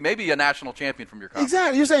and maybe a national champion from your conference.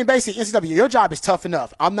 Exactly. You're saying basically, NCAA, your job is tough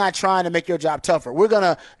enough. I'm not trying to make your job tougher. We're going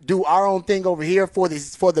to do our own thing over here for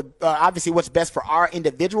the obviously what's best for our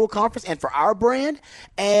individual conference and for our brand.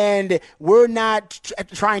 And we're not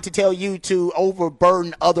trying to tell you to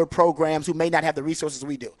overburden other programs who may not have the resources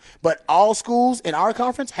we do. But all schools in our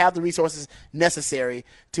conference have the resources necessary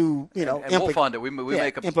to, and we'll fund it. We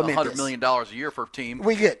make $100 million a year for a team.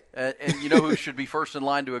 We good. And you know who should be first in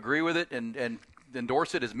line to agree with it and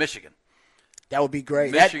endorse it is Michigan. That would be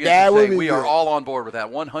great. Michigan that would be we good. are all on board with that,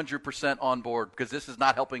 100% on board, because this is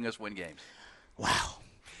not helping us win games. Wow.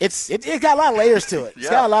 It got a lot of layers to it. It's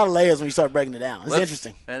got a lot of layers when you start breaking it down. It's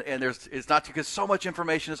interesting. And it's not because so much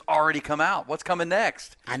information has already come out. What's coming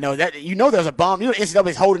next? I know that. There's a bomb.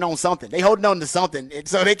 NCAA's holding on something. They holding on to something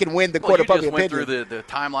so they can win the court of public opinion. You just went through the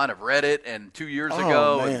timeline of Reddit and 2 years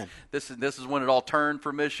ago. Man. And this is when it all turned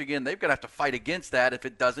for Michigan. They're going to have to fight against that if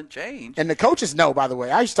it doesn't change. And the coaches know, by the way.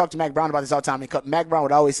 I used to talk to Mack Brown about this all the time. And Mack Brown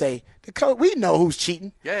would always say, we know who's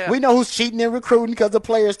cheating. Yeah. We know who's cheating in recruiting because the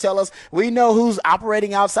players tell us. We know who's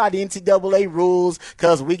operating outside the NCAA rules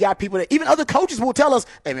because we got people that even other coaches will tell us,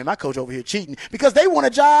 hey, man, my coach over here cheating because they want a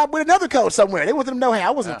job with another coach somewhere. They want them to know, hey,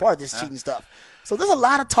 I wasn't part of this cheating stuff. So there's a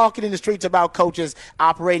lot of talking in the streets about coaches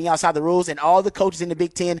operating outside the rules, and all the coaches in the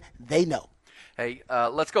Big Ten, they know. Hey,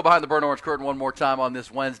 let's go behind the burnt orange curtain one more time on this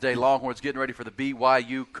Wednesday. Longhorns getting ready for the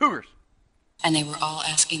BYU Cougars. And they were all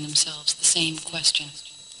asking themselves the same question.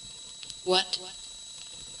 What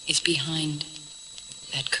is behind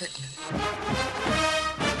that curtain?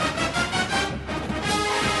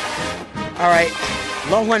 All right,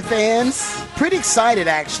 Longhorn fans, pretty excited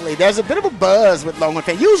actually. There's a bit of a buzz with Longhorn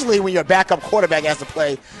fans. Usually when your backup quarterback has to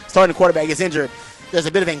play, starting quarterback gets injured, there's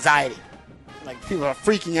a bit of anxiety. Like people are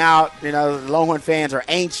freaking out. Longhorn fans are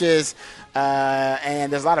anxious,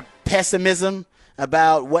 and there's a lot of pessimism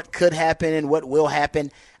about what could happen and what will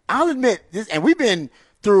happen. I'll admit this, and we've been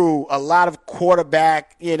through a lot of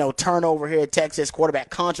quarterback, turnover here at Texas,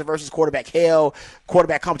 quarterback controversies, quarterback hell,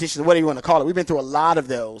 quarterback competitions, whatever you want to call it. We've been through a lot of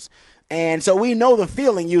those. And so we know the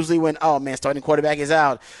feeling usually when, starting quarterback is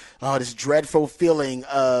out. Oh, this dreadful feeling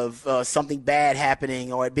of something bad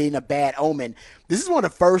happening or it being a bad omen. This is one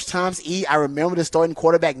of the first times, I remember the starting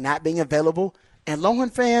quarterback not being available. And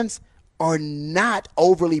Longhorn fans are not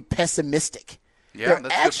overly pessimistic. Yeah,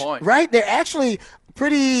 that's a good point. Right? They're actually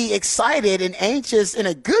pretty excited and anxious in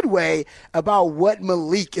a good way about what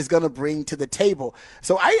Malik is going to bring to the table.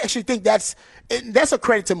 So I actually think that's a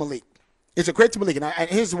credit to Malik. It's a credit to Malik. And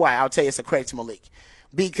here's why I'll tell you it's a credit to Malik.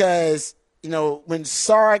 Because, when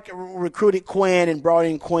Sark recruited Quinn and brought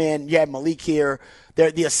in Quinn, you had Malik here.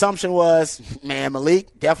 The assumption was, man,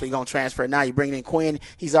 Malik definitely going to transfer. Now you bring in Quinn.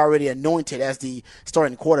 He's already anointed as the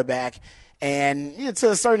starting quarterback. And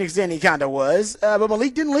to a certain extent, he kind of was. But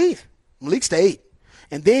Malik didn't leave. Malik stayed.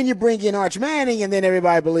 And then you bring in Arch Manning, and then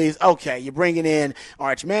everybody believes, okay, you're bringing in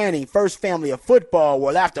Arch Manning, first family of football.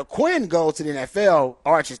 Well, after Quinn goes to the NFL,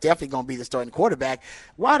 Arch is definitely going to be the starting quarterback.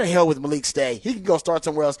 Why the hell would Malik stay? He can go start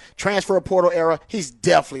somewhere else. Transfer portal era, he's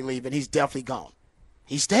definitely leaving. He's definitely gone.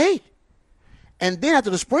 He stayed. And then after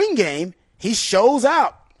the spring game, he shows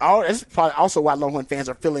out. That's probably also why Longhorn fans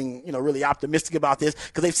are feeling, really optimistic about this,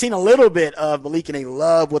 because they've seen a little bit of Malik and they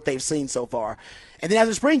love what they've seen so far. And then after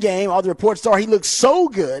the spring game, all the reports are he looked so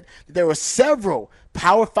good that there were several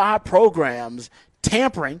Power 5 programs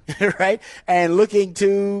tampering, right, and looking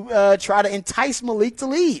to try to entice Malik to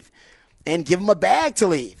leave and give him a bag to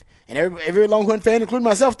leave. And every Longhorn fan, including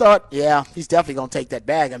myself, thought, yeah, he's definitely going to take that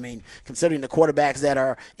bag. I mean, considering the quarterbacks that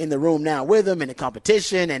are in the room now with him in the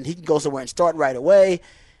competition, and he can go somewhere and start right away.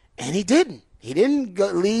 And he didn't. He didn't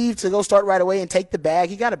leave to go start right away and take the bag.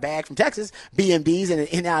 He got a bag from Texas, BMDs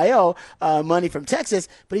and NIL money from Texas,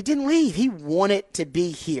 but he didn't leave. He wanted to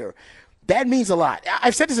be here. That means a lot.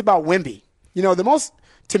 I've said this about Wemby.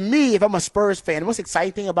 To me, if I'm a Spurs fan, the most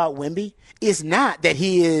exciting thing about Wemby is not that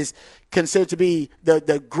he is considered to be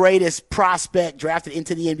the greatest prospect drafted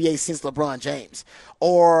into the NBA since LeBron James,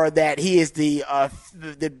 or that he is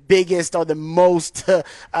the biggest or the most,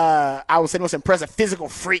 I would say, most impressive physical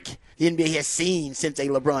freak the NBA has seen since a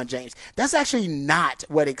LeBron James. That's actually not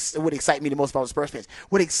what would excite me the most about Spurs fans.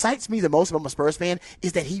 What excites me the most about a Spurs fan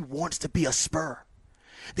is that he wants to be a Spur,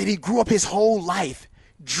 that he grew up his whole life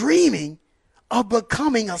dreaming of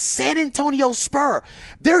becoming a San Antonio Spur.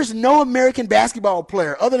 There's no American basketball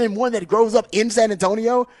player other than one that grows up in San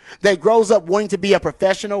Antonio that grows up wanting to be a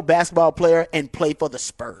professional basketball player and play for the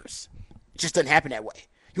Spurs. It just doesn't happen that way.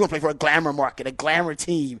 You want to play for a glamour market, a glamour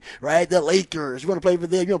team, right? The Lakers. You want to play for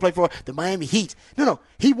them. You want to play for the Miami Heat. No.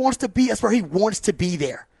 He wants to be a Spur. He wants to be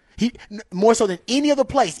there. He more so than any other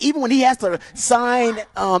place. Even when he has to sign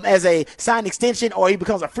as a signed extension or he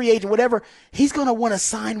becomes a free agent, whatever, he's going to want to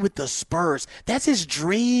sign with the Spurs. That's his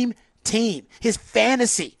dream team, his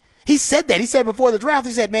fantasy. He said that. He said before the draft,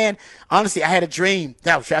 he said, man, honestly, I had a dream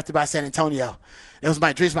that I was drafted by San Antonio. It was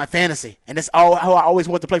my dream, my fantasy, and that's all how I always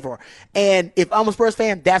wanted to play for. And if I'm a Spurs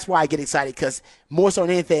fan, that's why I get excited, because more so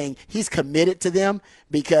than anything, he's committed to them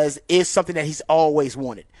because it's something that he's always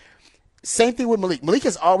wanted. Same thing with Malik. Malik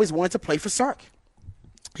has always wanted to play for Sark.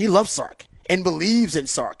 He loves Sark and believes in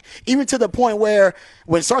Sark, even to the point where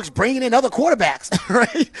when Sark's bringing in other quarterbacks,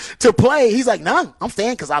 right, to play, he's like, nah, I'm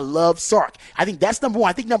staying because I love Sark. I think that's number one.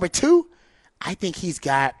 I think number two, I think he's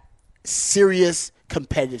got serious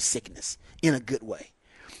competitive sickness in a good way.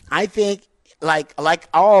 I think like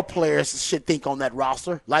all players should think on that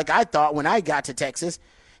roster, like I thought when I got to Texas.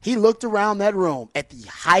 He looked around that room at the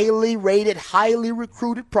highly rated, highly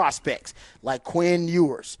recruited prospects like Quinn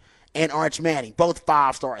Ewers and Arch Manning, both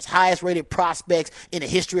 5 stars, highest rated prospects in the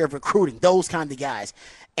history of recruiting, those kind of guys.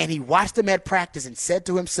 And he watched them at practice and said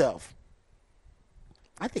to himself,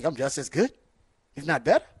 I think I'm just as good, if not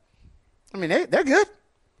better. I mean, they're good,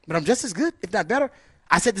 but I'm just as good, if not better.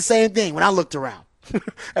 I said the same thing when I looked around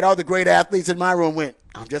at all the great athletes in my room.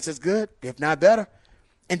 I'm just as good, if not better.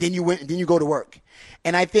 And then you go to work.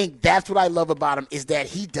 And I think that's what I love about him, is that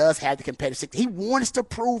he does have the competitive stick. He wants to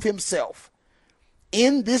prove himself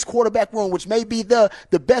in this quarterback room, which may be the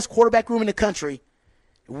best quarterback room in the country,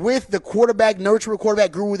 with the quarterback nurturer,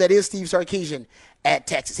 quarterback guru that is Steve Sarkisian at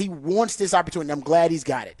Texas. He wants this opportunity. I'm glad he's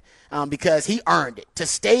got it because he earned it. To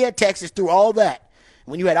stay at Texas through all that,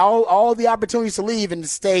 when you had all the opportunities to leave and to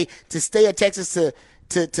stay at Texas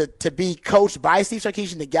to be coached by Steve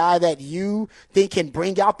Sarkisian, the guy that you think can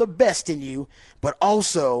bring out the best in you, but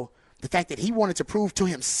also the fact that he wanted to prove to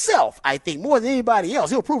himself, I think, more than anybody else,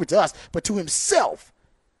 he'll prove it to us, but to himself,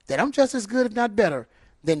 that I'm just as good, if not better,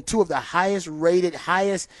 than 2 of the highest rated,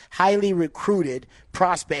 highly recruited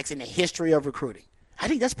prospects in the history of recruiting. I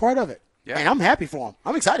think that's part of it. Yeah. And I'm happy for him.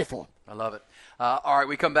 I'm excited for him. I love it. All right,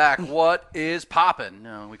 we come back. What is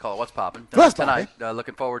poppin'? We call it What's Poppin'. Tonight.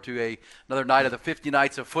 Looking forward to another night of the 50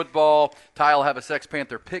 Nights of Football. Ty will have a Sex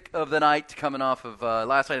Panther pick of the night coming off of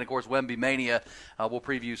last night. And, of course, Wemby Mania. We'll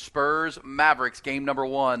preview Spurs Mavericks, game number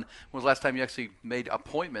 1. When was the last time you actually made an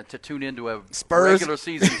appointment to tune into a regular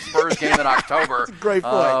season Spurs game in October? That's a great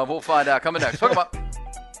point. We'll find out. Coming next. Talk about.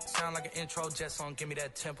 Sound like an intro jet song, give me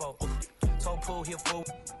that tempo. Told Pooh he a fool.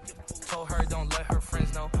 Told her don't let her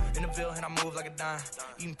friends know. In the Ville and I move like a dime.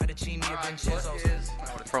 Eating fettuccine or Vincenzo's.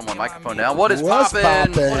 Throw my microphone down. What's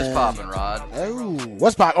poppin'? What is poppin', Rod? Oh,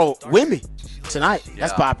 what's poppin'? Oh, Wemby tonight. Yeah,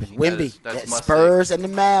 that's poppin'. Wemby. That's Spurs and the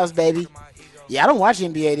Mavs, baby. Yeah, I don't watch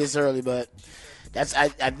NBA this early, but I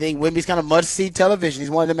think Wemby's kind of must-see television.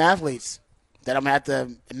 He's one of them athletes. that I'm going to have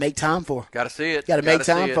to make time for. Got to see it. Got to make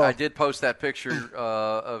time for. I did post that picture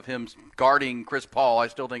of him guarding Chris Paul. I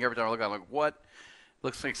still think every time I look at him, I'm like, what?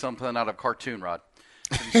 Looks like something out of a cartoon, Rod.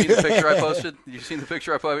 Have you seen the picture I posted? You seen the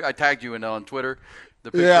picture I posted? I tagged you in on Twitter.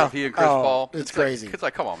 The picture of he and Chris Paul. It's crazy. It's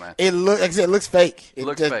like, come on, man. It looks fake. It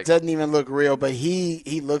looks just fake. Doesn't even look real, but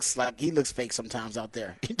he looks fake sometimes out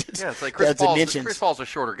there. Yeah, it's like Chris Paul's a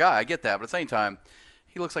shorter guy. I get that, but at the same time,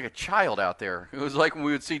 he looks like a child out there. It was like when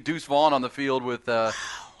we would see Deuce Vaughn on the field with like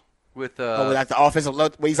the offensive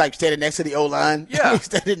look where he's like standing next to the O-line. Yeah. He's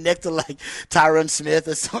standing next to like Tyron Smith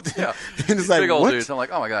or something. Yeah. And it's like, big old what? dudes. I'm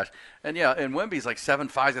like, oh my gosh. And and Wemby's like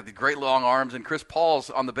 7'5", got the great long arms, and Chris Paul's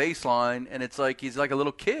on the baseline, and it's like he's like a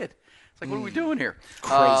little kid. It's like, what are we doing here?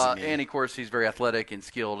 Crazy, man. And of course, he's very athletic and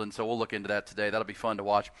skilled, and so we'll look into that today. That'll be fun to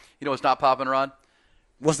watch. You know what's not popping, Ron?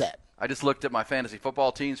 What's that? I just looked at my fantasy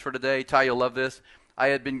football teams for today. Ty, you'll love this. I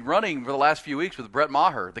had been running for the last few weeks with Brett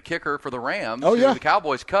Maher, the kicker for the Rams. Oh, yeah. The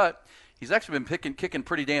Cowboys cut. He's actually been kicking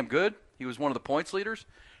pretty damn good. He was one of the points leaders.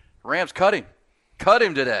 Rams cut him. Cut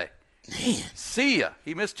him today. Man. See ya.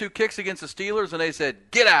 He missed 2 kicks against the Steelers, and they said,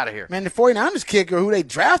 get out of here. Man, the 49ers kicker who they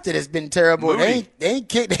drafted has been terrible. Moody. They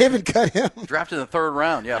haven't cut him. Drafted in the 3rd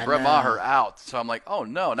round. Yeah, Brett Maher out. So I'm like, oh,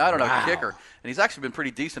 no. Now I don't have a kicker. And he's actually been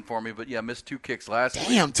pretty decent for me, but, missed 2 kicks last week.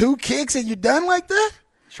 Damn, 2 kicks and you done like that?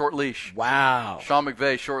 Short leash. Wow. Sean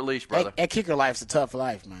McVay, short leash, brother. That kicker life's a tough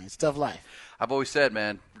life, man. It's a tough life. I've always said,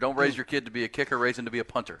 man, don't raise your kid to be a kicker, raise him to be a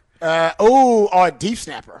punter. Or a deep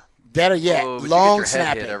snapper. Better yet, long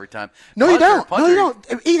snapping. Every time. No, you don't. No, you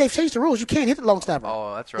don't. They've changed the rules. You can't hit the long snapper.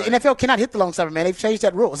 Oh, that's right. The NFL cannot hit the long snapper, man. They've changed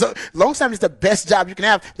that rule. So long snapper is the best job you can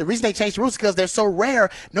have. The reason they changed the rules is because they're so rare.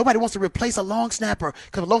 Nobody wants to replace a long snapper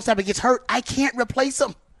because a long snapper gets hurt. I can't replace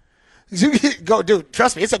him. Go, dude.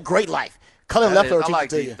 Trust me, it's a great life. Cullen Leffler will teach it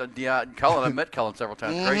to you. Yeah, Cullen. I met Cullen several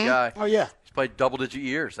times. Great guy. Oh, yeah. He's played double-digit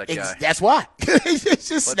years, that guy. That's why. It's just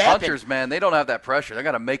but snapping. punters, man, they don't have that pressure. They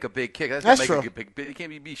got to make a big kick. That's true. They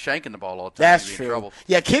can't be shanking the ball all the time. That's true. Trouble.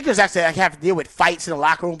 Yeah, kickers actually have to deal with fights in the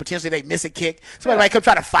locker room. Potentially they miss a kick. Somebody might come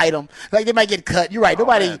try to fight them. Like they might get cut. You're right.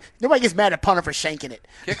 Nobody gets mad at a punter for shanking it.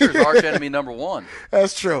 Kickers are arch enemy number 1.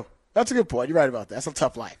 That's true. That's a good point. You're right about that. That's a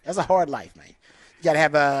tough life. That's a hard life, man. You got to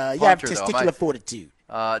have testicular fortitude.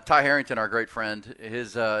 Ty Harrington, our great friend,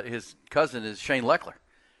 his cousin is Shane Leckler.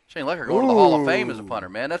 Shane Leckler going to the Hall of Fame as a punter,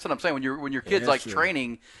 man. That's what I'm saying. When your kid's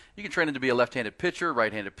training, you can train him to be a left-handed pitcher,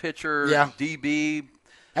 right-handed pitcher, DB.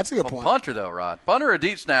 That's a good point. Punter though, Rod. Punter or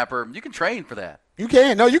deep snapper, you can train for that. You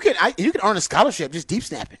can. No, you can. You can earn a scholarship just deep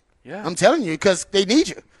snapping. Yeah, I'm telling you because they need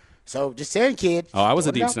you. So just saying, kid. Oh, I was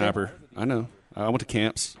a deep snapper. I know. I went to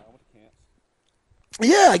camps.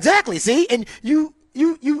 Yeah, exactly. See, and you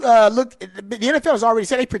look. The NFL has already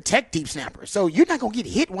said they protect deep snappers, so you're not gonna get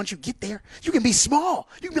hit once you get there. You can be small.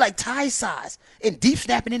 You can be like Ty size and deep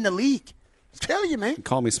snapping in the league. I'm telling you, man. You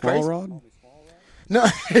call me small, Rod? No,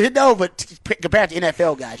 no, but compared to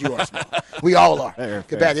NFL guys, you are small. We all are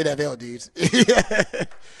compared to NFL dudes.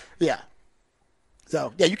 Yeah.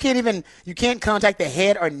 So yeah, you can't contact the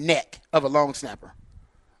head or neck of a long snapper.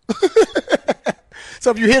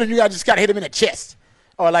 So if you hit him, just gotta hit him in the chest.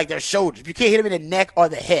 Or like their shoulders. If you can't hit them in the neck or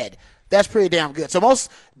the head, that's pretty damn good. So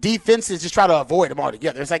most defenses just try to avoid them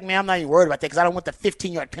altogether. It's like, man, I'm not even worried about that because I don't want the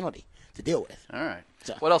 15-yard penalty to deal with. All right.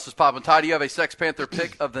 So. What else is popping? Ty, do you have a Sex Panther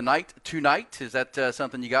pick of the night tonight? Is that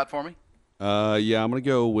something you got for me? Yeah, I'm going to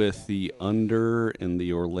go with the under in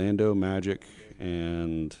the Orlando Magic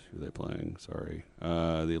and who are they playing? Sorry.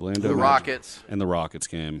 The Orlando Rockets. And the Rockets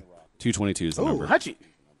game. 222 is the number.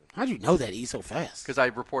 How'd you know that so fast? Because I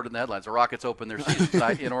reported in the headlines. The Rockets open their season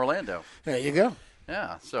tonight in Orlando. There you go.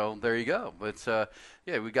 Yeah, so there you go. But,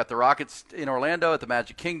 we got the Rockets in Orlando at the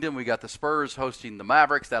Magic Kingdom. We got the Spurs hosting the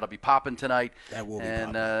Mavericks. That'll be popping tonight. That will be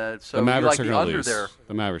popping. So the Mavericks are going to lose. There.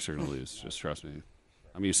 The Mavericks are going to lose. Just trust me.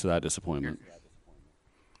 I'm used to that disappointment.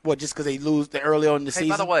 What, just because they lose early on in the season?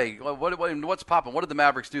 By the way, what's popping? What did the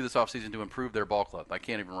Mavericks do this offseason to improve their ball club? I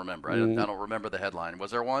can't even remember. I don't remember the headline. Was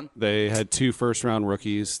there one? They had 2 first-round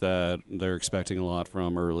rookies that they're expecting a lot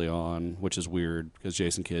from early on, which is weird because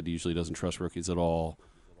Jason Kidd usually doesn't trust rookies at all.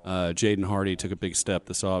 Jaden Hardy took a big step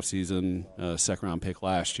this offseason, second-round pick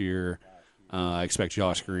last year. I expect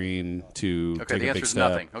Josh Green to take a big step.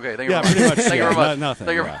 Nothing. Okay, thank you very much. Pretty much. Thank you very much. Nothing.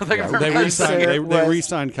 Thank you very much. They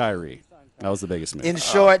re-signed Kyrie. That was the biggest move. In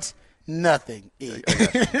short, nothing.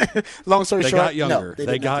 Long story short, got younger. No,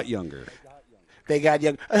 they got younger. They got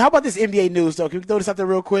younger. How about this NBA news, though? Can we throw this out there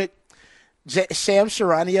real quick? Shams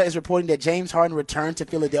Charania is reporting that James Harden returned to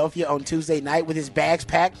Philadelphia on Tuesday night with his bags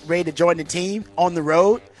packed, ready to join the team on the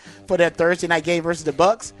road for their Thursday night game versus the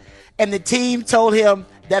Bucks. And the team told him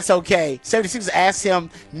that's okay. 76ers asked him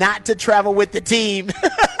not to travel with the team.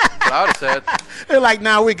 what I would have said. They're like,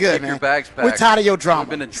 nah, we're good, Keep man. your bags packed. We're tired of your drama. We've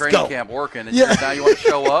been in Let's training go. camp working, and now you want to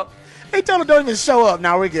show up? They told them don't even show up.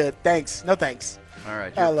 Now we're good. Thanks. No thanks. All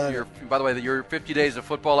right. I love it. By the way, your 50 days of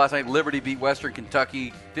football last night, Liberty beat Western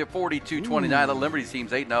Kentucky 42-29. The Liberty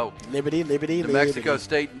team's 8-0. Liberty. New Mexico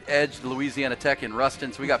State edged Louisiana Tech in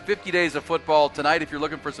Ruston. So we got 50 days of football tonight. If you're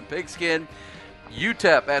looking for some pigskin,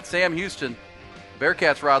 UTEP at Sam Houston.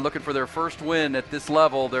 Bearcats, Rod, looking for their first win at this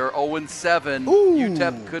level. They're 0-7.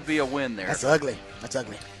 UTEP could be a win there. That's ugly.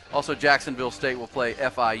 Also, Jacksonville State will play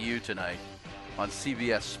FIU tonight on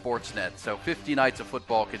CBS Sportsnet. So 50 nights of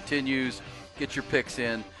football continues. Get your picks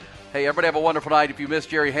in. Hey, everybody have a wonderful night. If you missed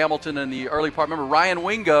Jerry Hamilton in the early part, remember Ryan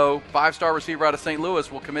Wingo, 5-star receiver out of St.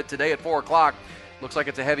 Louis, will commit today at 4 o'clock. Looks like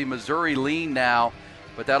it's a heavy Missouri lean now,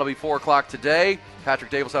 but that'll be 4 o'clock today.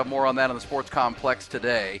 Patrick Davis will have more on that on the Sports Complex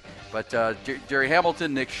today. But Jerry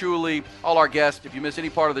Hamilton, Nick Shuley, all our guests, if you miss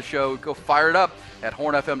any part of the show, go fire it up at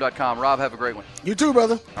hornfm.com. Rob, have a great one. You too,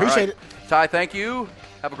 brother. Appreciate it. Ty, thank you.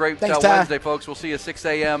 Have a great Thanks, Wednesday, folks. We'll see you at 6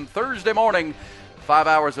 a.m. Thursday morning. 5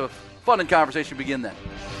 hours of fun and conversation begin then.